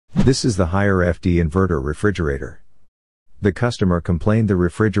This is the higher FD inverter refrigerator. The customer complained the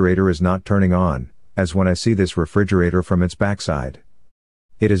refrigerator is not turning on, as when I see this refrigerator from its backside.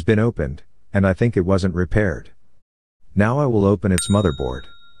 It has been opened, and I think it wasn't repaired. Now I will open its motherboard.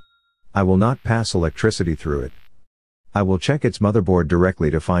 I will not pass electricity through it. I will check its motherboard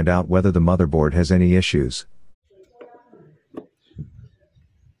directly to find out whether the motherboard has any issues.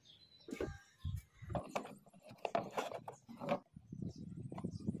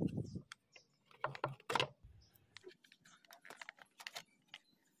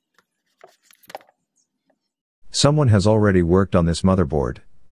 Someone has already worked on this motherboard.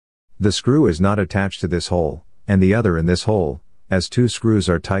 The screw is not attached to this hole, and the other in this hole, as two screws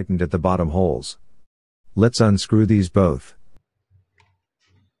are tightened at the bottom holes. Let's unscrew these both.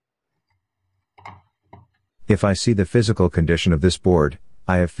 If I see the physical condition of this board,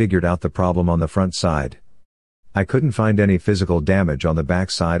 I have figured out the problem on the front side. I couldn't find any physical damage on the back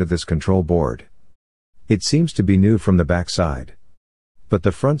side of this control board. It seems to be new from the back side. But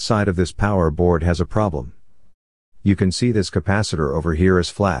the front side of this power board has a problem. You can see this capacitor over here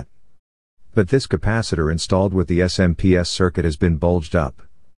is flat. But this capacitor installed with the SMPS circuit has been bulged up.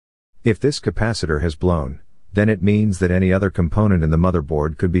 If this capacitor has blown, then it means that any other component in the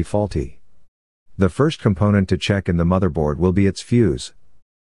motherboard could be faulty. The first component to check in the motherboard will be its fuse.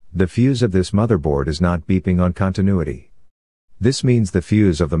 The fuse of this motherboard is not beeping on continuity. This means the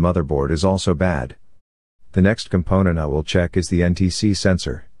fuse of the motherboard is also bad. The next component I will check is the NTC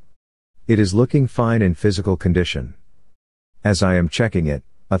sensor. It is looking fine in physical condition. As I am checking it,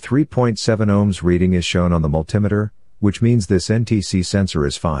 a 3.7 ohms reading is shown on the multimeter, which means this NTC sensor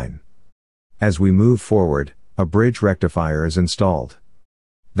is fine. As we move forward, a bridge rectifier is installed.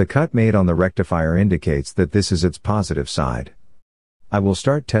 The cut made on the rectifier indicates that this is its positive side. I will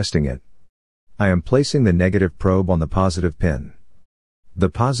start testing it. I am placing the negative probe on the positive pin. The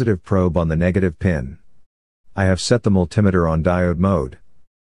positive probe on the negative pin. I have set the multimeter on diode mode.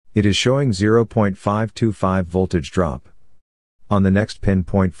 It is showing 0.525 voltage drop. On the next pin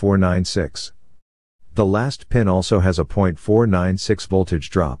 0.496. The last pin also has a 0.496 voltage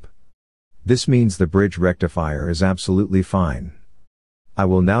drop. This means the bridge rectifier is absolutely fine. I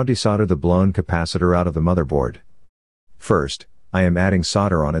will now desolder the blown capacitor out of the motherboard. First, I am adding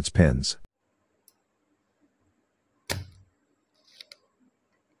solder on its pins.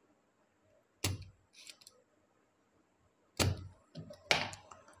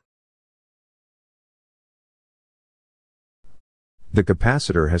 The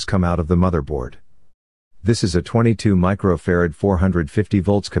capacitor has come out of the motherboard. This is a 22 microfarad 450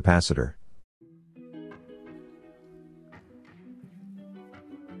 volts capacitor.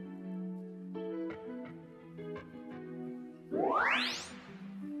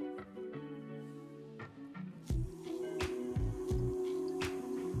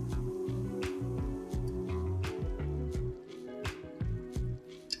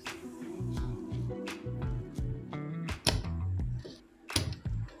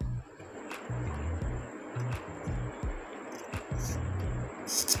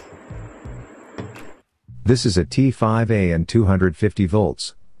 This is a T5A and 250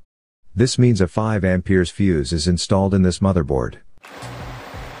 volts. This means a 5 amperes fuse is installed in this motherboard.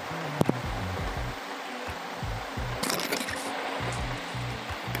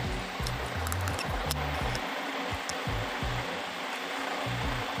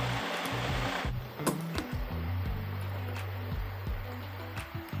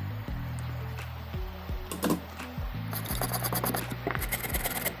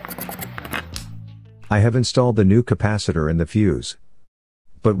 I have installed the new capacitor in the fuse.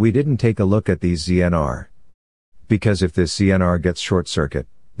 But we didn't take a look at these ZNR. Because if this ZNR gets short circuit,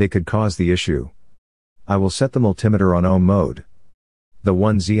 they could cause the issue. I will set the multimeter on ohm mode. The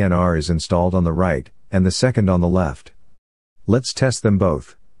one ZNR is installed on the right, and the second on the left. Let's test them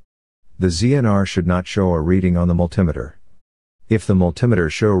both. The ZNR should not show a reading on the multimeter. If the multimeter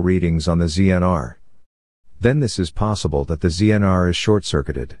show readings on the ZNR, then this is possible that the ZNR is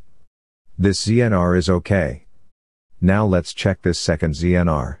short-circuited. This ZNR is okay. Now let's check this second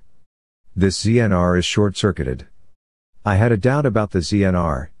ZNR. This ZNR is short-circuited. I had a doubt about the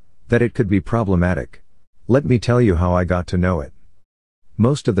ZNR, that it could be problematic. Let me tell you how I got to know it.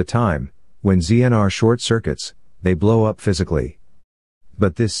 Most of the time, when ZNR short circuits, they blow up physically.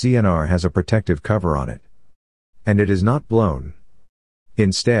 But this ZNR has a protective cover on it. And it is not blown.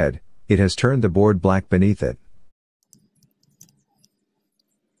 Instead, it has turned the board black beneath it.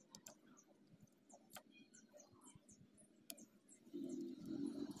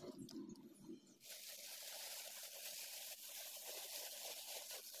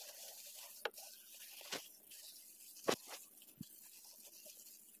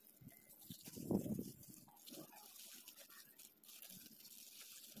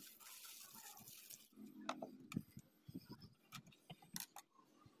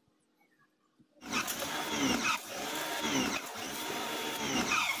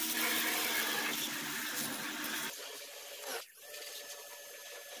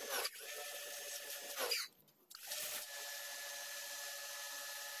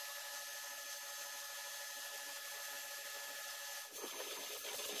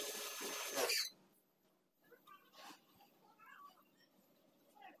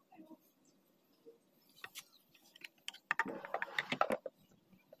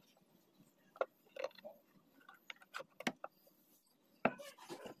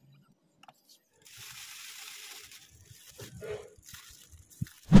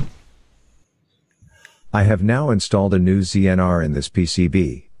 I have now installed a new ZNR in this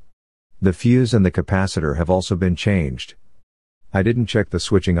PCB. The fuse and the capacitor have also been changed. I didn't check the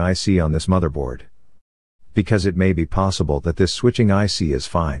switching IC on this motherboard, because it may be possible that this switching IC is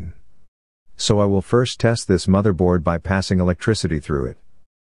fine. So I will first test this motherboard by passing electricity through it.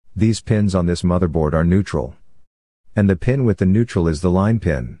 These pins on this motherboard are neutral, and the pin with the neutral is the line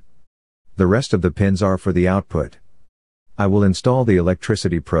pin. The rest of the pins are for the output. I will install the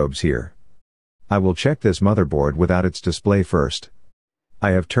electricity probes here. I will check this motherboard without its display first.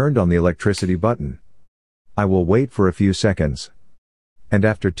 I have turned on the electricity button. I will wait for a few seconds. And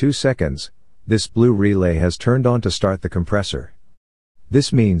after 2 seconds, this blue relay has turned on to start the compressor.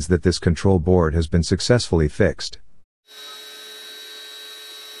 This means that this control board has been successfully fixed.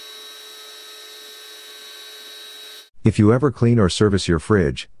 If you ever clean or service your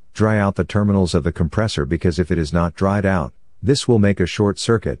fridge, dry out the terminals of the compressor, because if it is not dried out, this will make a short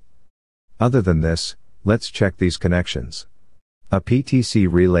circuit. Other than this, let's check these connections. A PTC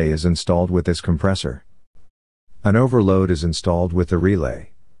relay is installed with this compressor. An overload is installed with the relay.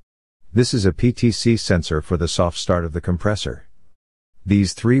 This is a PTC sensor for the soft start of the compressor.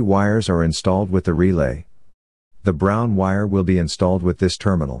 These 3 wires are installed with the relay. The brown wire will be installed with this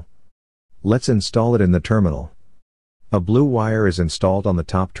terminal. Let's install it in the terminal. A blue wire is installed on the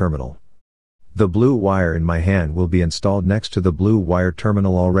top terminal. The blue wire in my hand will be installed next to the blue wire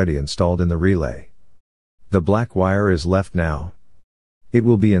terminal already installed in the relay. The black wire is left now. It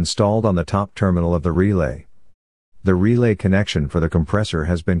will be installed on the top terminal of the relay. The relay connection for the compressor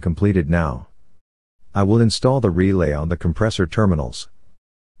has been completed now. I will install the relay on the compressor terminals.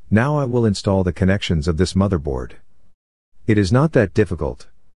 Now I will install the connections of this motherboard. It is not that difficult.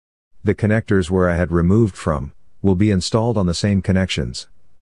 The connectors where I had removed from will be installed on the same connections.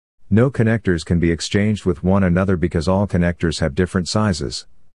 No connectors can be exchanged with one another because all connectors have different sizes.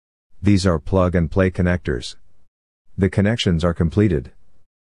 These are plug-and-play connectors. The connections are completed.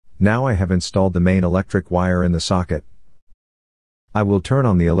 Now I have installed the main electric wire in the socket. I will turn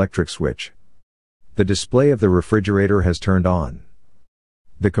on the electric switch. The display of the refrigerator has turned on.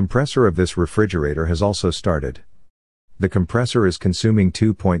 The compressor of this refrigerator has also started. The compressor is consuming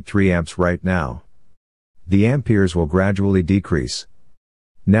 2.3 amps right now. The amperes will gradually decrease.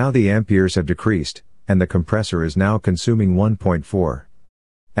 Now the amperes have decreased, and the compressor is now consuming 1.4.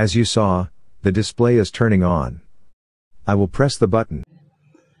 As you saw, the display is turning on. I will press the button.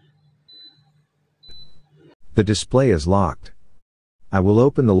 The display is locked. I will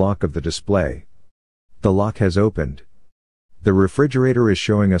open the lock of the display. The lock has opened. The refrigerator is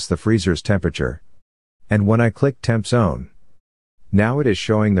showing us the freezer's temperature. And when I click Temp Zone, now it is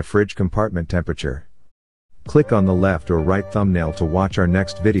showing the fridge compartment temperature. Click on the left or right thumbnail to watch our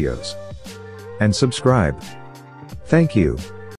next videos. And subscribe. Thank you.